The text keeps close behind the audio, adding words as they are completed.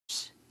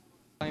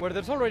Where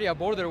there's already a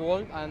border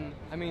wall, and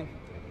I mean,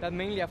 that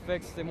mainly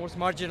affects the most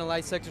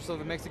marginalized sectors of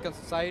the Mexican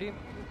society.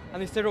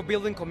 And instead of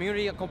building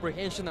community and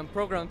comprehension and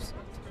programs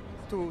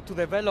to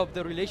develop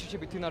the relationship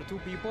between our two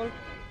people,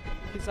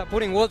 it's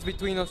putting walls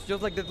between us,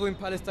 just like they do in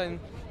Palestine,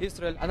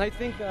 Israel. And I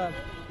think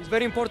it's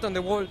very important,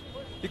 the wall,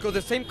 because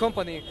the same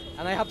company,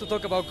 and I have to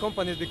talk about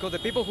companies because the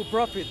people who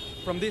profit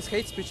from this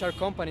hate speech are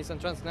companies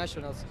and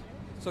transnationals.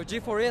 So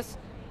G4S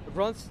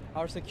runs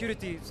our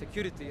security,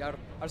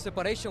 our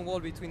separation wall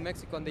between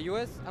Mexico and the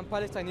US and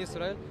Palestine,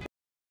 Israel.